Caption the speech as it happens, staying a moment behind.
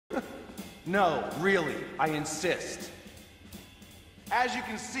No, really, I insist. As you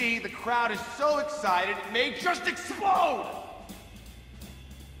can see, the crowd is so excited it may just explode!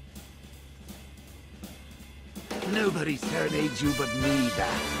 Nobody serenades you but me,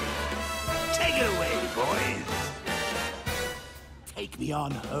 Bat. Take it away, boys. Take me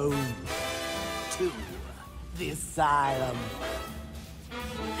on home to the asylum.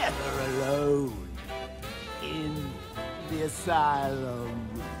 Never alone in the asylum.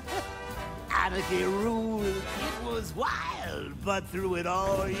 Anarchy ruled, it was wild, but through it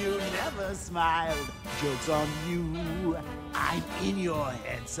all you never smiled. Joke's on you, I'm in your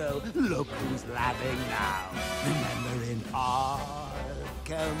head, so look who's laughing now. Remember in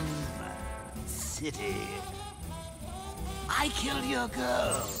Arkham City, I killed your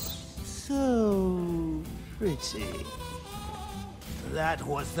girl, so pretty. That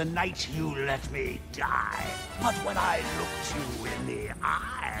was the night you let me die. But when I looked you in the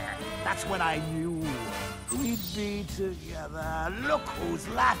eye, that's when I knew we'd be together. Look who's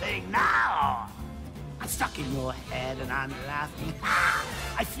laughing now. I'm stuck in your head and I'm laughing. Ah,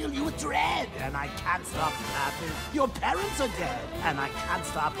 I fill you with dread and I can't stop laughing. Your parents are dead and I can't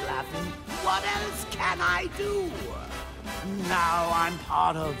stop laughing. What else can I do? Now I'm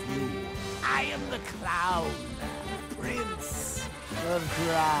part of you. I am the clown, prince of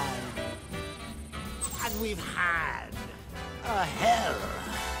crime. And we've had a hell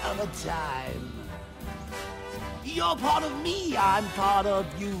of a time. You're part of me, I'm part of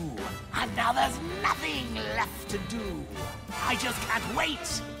you. And now there's nothing left to do. I just can't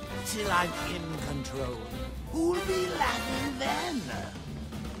wait till I'm in control. Who'll be laughing then?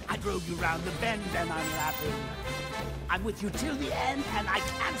 I drove you round the bend and I'm laughing. I'm with you till the end and I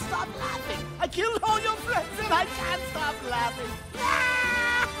can't stop laughing. I killed all your friends and I can't stop laughing.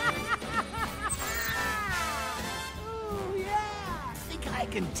 Oh yeah, I think I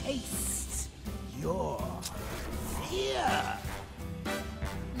can taste your fear.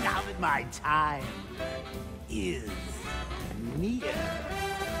 Now that my time is near,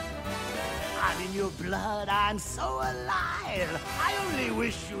 I'm in your blood, I'm so alive. I only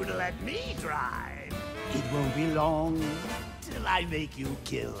wish you'd let me drive. It won't be long till I make you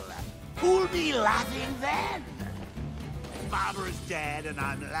kill. Who'll be laughing then? Barbara's dead and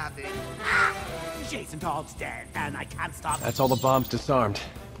I'm laughing. Ah! Jason Todd's dead and I can't stop. That's all the bombs disarmed.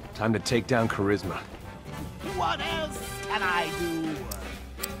 Time to take down Charisma. What else can I do?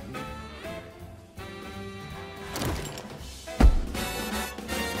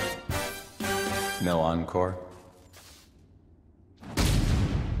 No encore?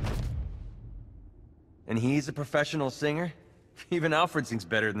 And he's a professional singer? Even Alfred sings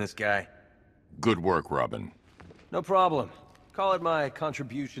better than this guy. Good work, Robin. No problem. Call it my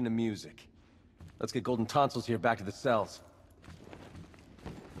contribution to music. Let's get Golden Tonsils here back to the cells.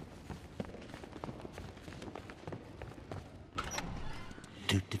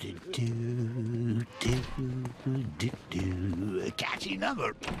 Catchy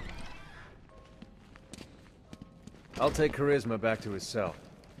number. I'll take Charisma back to his cell.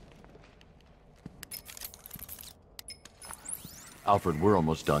 Alfred, we're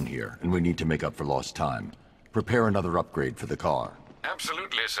almost done here, and we need to make up for lost time. Prepare another upgrade for the car.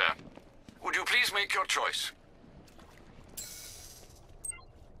 Absolutely, sir. Would you please make your choice?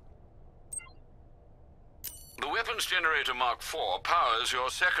 The Weapons Generator Mark IV powers your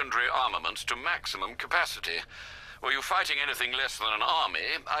secondary armaments to maximum capacity. Were you fighting anything less than an army,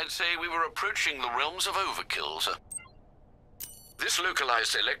 I'd say we were approaching the realms of overkill, sir. This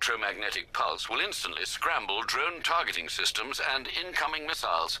localized electromagnetic pulse will instantly scramble drone targeting systems and incoming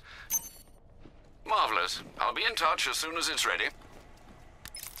missiles. Marvelous. I'll be in touch as soon as it's ready.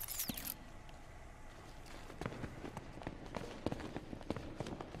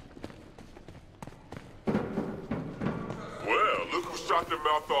 Well, look who shot their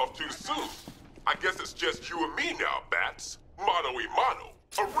mouth off too soon. I guess it's just you and me now, Bats. Mano y mano.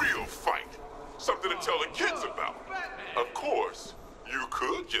 A real fight. Something to tell the kids about. Of course, you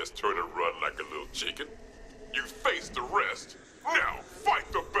could just turn and run like a little chicken. You face the rest. Now, fight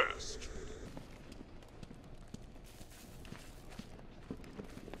the best.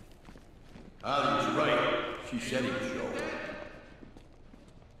 Ali was right. She said he was show.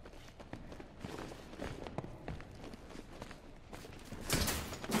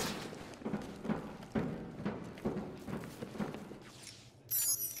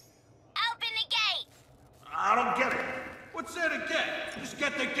 I don't get it. What's there to get? Just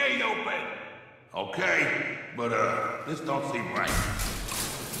get the gate open. Okay, but this don't seem right.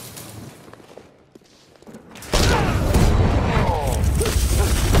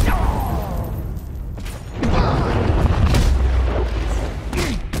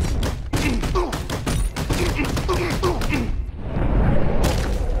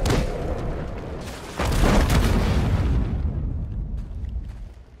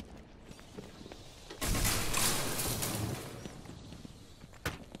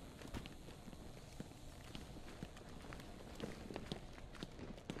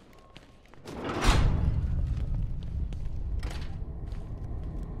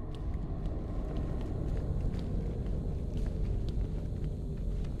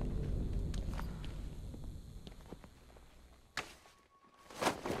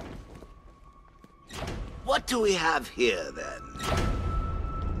 What do we have here, then?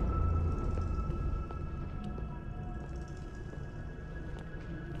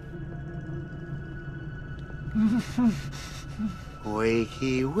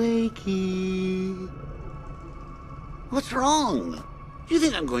 Wakey, wakey. What's wrong? You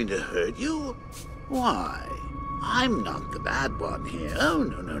think I'm going to hurt you? Why? I'm not the bad one here. Oh,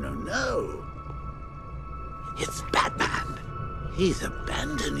 no, no, no, no. It's Batman. He's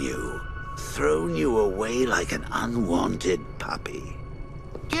abandoned you, thrown you away like an unwanted puppy.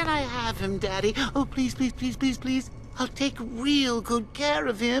 Can I have him, Daddy? Oh, please, please, please, please, please. I'll take real good care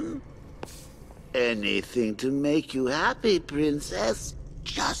of him. Anything to make you happy, Princess.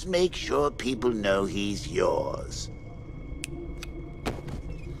 Just make sure people know he's yours.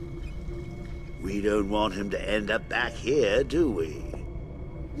 We don't want him to end up back here, do we?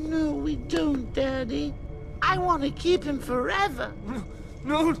 No, we don't, Daddy. I want to keep him forever.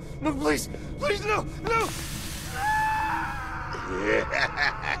 No, no, please, please, no, no!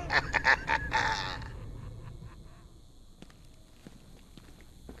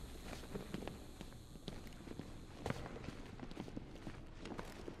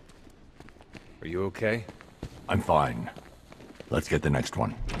 Are you okay? I'm fine. Let's get the next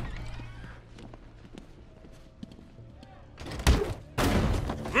one.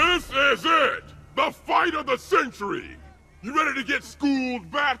 This is it! The fight of the century! You ready to get schooled,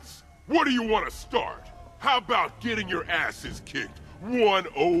 Bats? What do you want to start? How about getting your asses kicked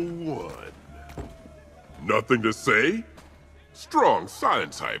 101? Nothing to say? Strong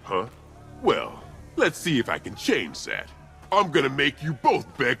silent type, huh? Well, let's see if I can change that. I'm gonna make you both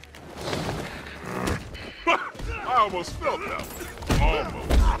beg. I almost felt that one. Almost.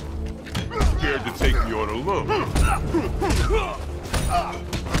 Scared to take me on alone.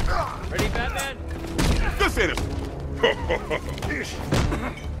 Ready, Batman? This ain't a...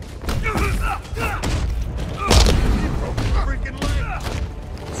 Freaking leg!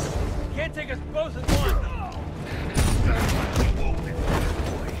 Can't take us both at once!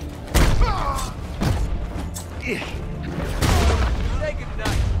 Say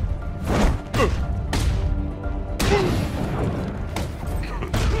goodnight.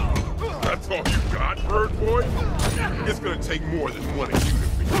 That's all you got, bird boy? It's gonna take more than one of you to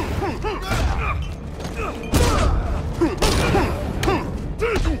beat.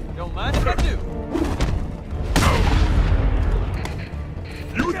 Don't mind if I do.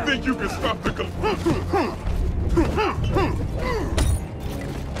 You think you can stop the...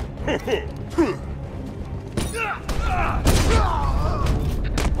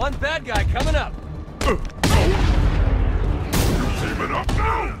 One bad guy coming up. Teaming up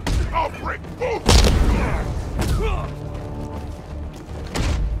now! I'll break both!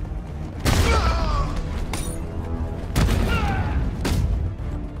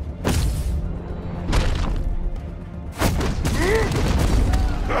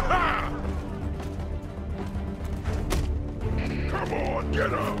 Come on,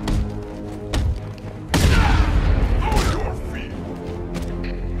 get up! On your feet!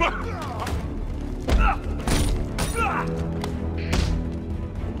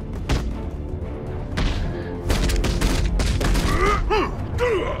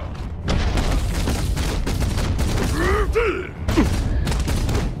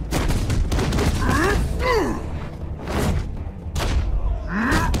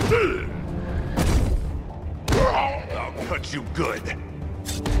 I'll cut you good.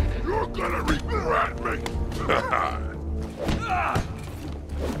 You're gonna regret me.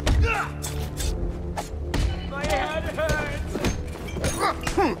 My head hurts.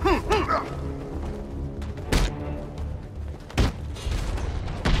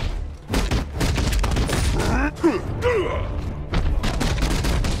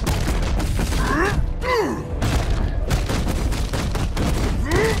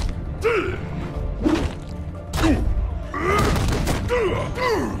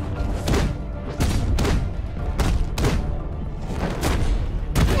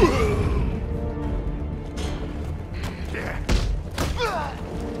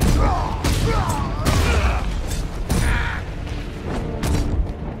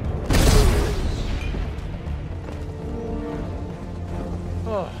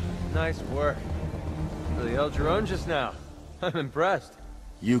 Oh, nice work. Really held your own just now. I'm impressed.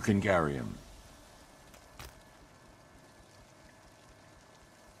 You can carry him.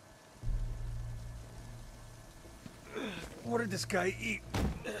 What did this guy eat?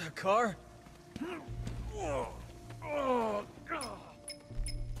 A car?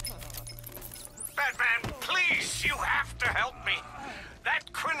 Batman, please, you have to help me.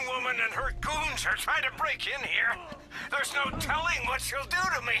 That Quinn woman and her goons are trying to break in here. There's no telling what she'll do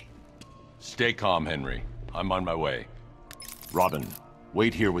to me. Stay calm, Henry. I'm on my way. Robin,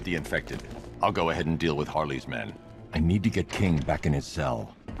 wait here with the infected. I'll go ahead and deal with Harley's men. I need to get King back in his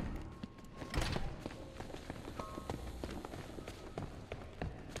cell.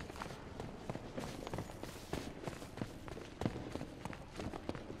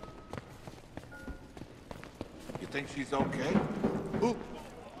 You think she's okay? Who?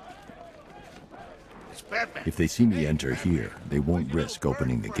 It's Batman. If they see me enter here, they won't risk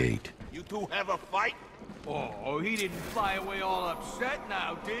opening the gate. You two have a fight? Oh, he didn't fly away all upset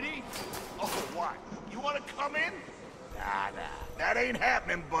now, did he? Oh, what? You want to come in? Nah, that ain't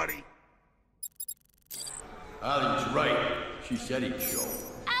happening, buddy. Ali was right. She said he'd show.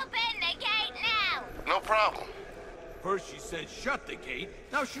 Open the gate now! No problem. First she said shut the gate,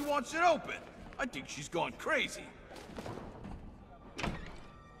 now she wants it open. I think she's gone crazy.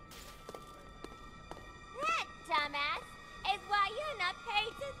 That, dumbass, is why you're not paid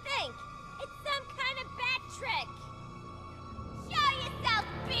to think. It's some kind of bad trick. Show yourself,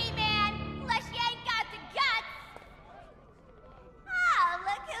 B-Man, unless you ain't got the guts. Oh,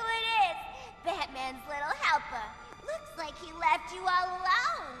 look who it is. Batman's little helper. Looks like he left you all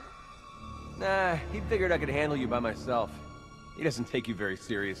alone. Nah, he figured I could handle you by myself. He doesn't take you very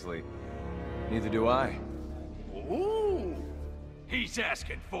seriously. Neither do I. Ooh, he's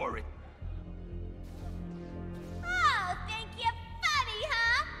asking for it. Oh, think you're funny,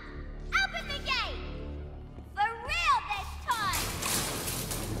 huh? Open the gate! For real this time!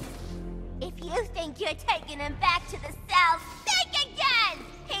 If you think you're taking him back to the cells, think again!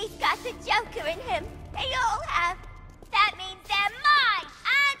 He's got the Joker in him. They all have. That means they're mine!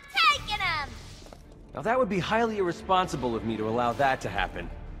 I'm taking them! Now that would be highly irresponsible of me to allow that to happen.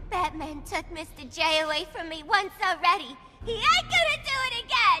 Batman took Mr. J away from me once already. He ain't gonna do it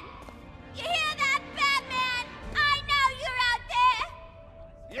again! You hear that, Batman? I know you're out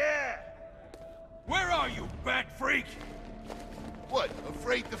there! Yeah! Where are you, bat freak? What,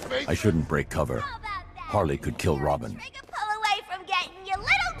 afraid to face I shouldn't break cover. How about that? Harley could kill Robin. Trigger pull away from getting your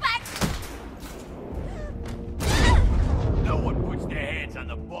little butt. No one puts their hands on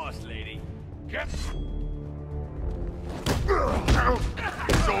the boss lady. Yep.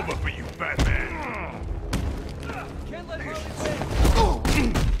 It's over for you, Batman. Can't let Harley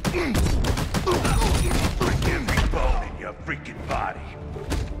Break every bone in your freaking body.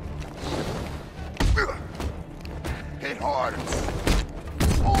 Hit hard.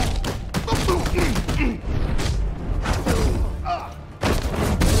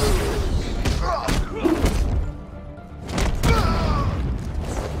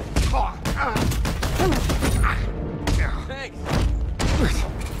 Thanks.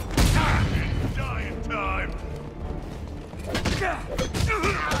 Dying time.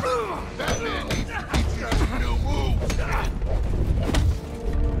 Batman needs to teach you some new moves.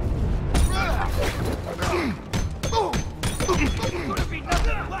 Gonna be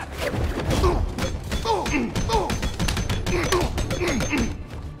nothing left.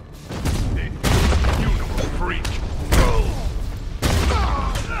 You little freak.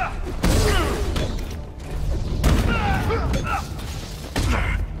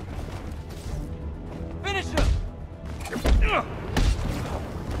 Finish him!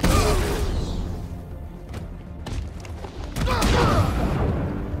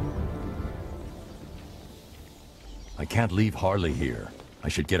 I can't leave Harley here. I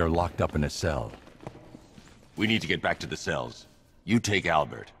should get her locked up in a cell. We need to get back to the cells. You take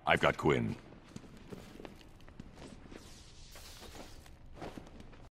Albert. I've got Quinn.